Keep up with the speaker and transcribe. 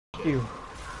you.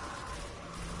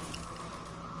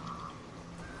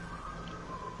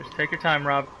 Just take your time,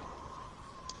 Rob.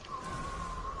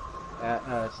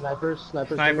 Snipers.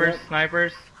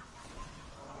 Snipers.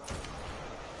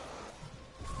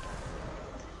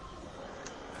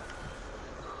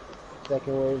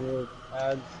 Second wave of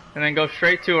ads. And then go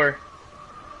straight to her.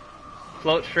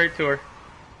 Float straight to her.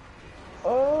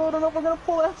 Oh, I don't know if we're gonna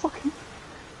pull that fucking.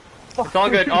 It's all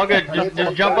good, all good.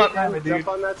 Just jump up. Jump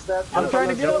on that step. I'm trying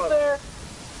to get up there.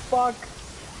 Fuck.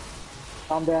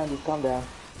 Calm down, just calm down.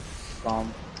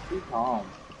 Calm. Be calm.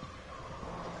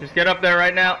 Just get up there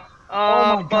right now.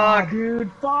 Oh my god, fuck.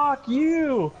 dude. Fuck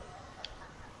you.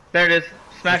 There it is.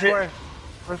 Smash it.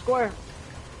 First square.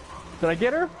 Did I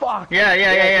get her? Fuck. Yeah.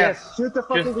 Yes. Shoot the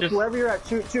fucking Just- wherever you're at.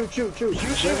 Shoot. Holy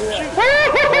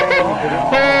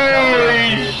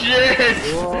shit!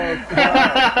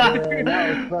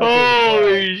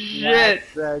 Holy shit!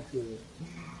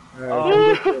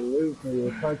 Alright, get your loot for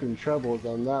your fucking troubles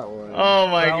on that one. Oh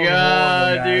my That was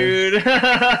god, horrible, dude! was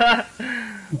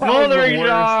the Smoldering worst.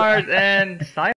 shards and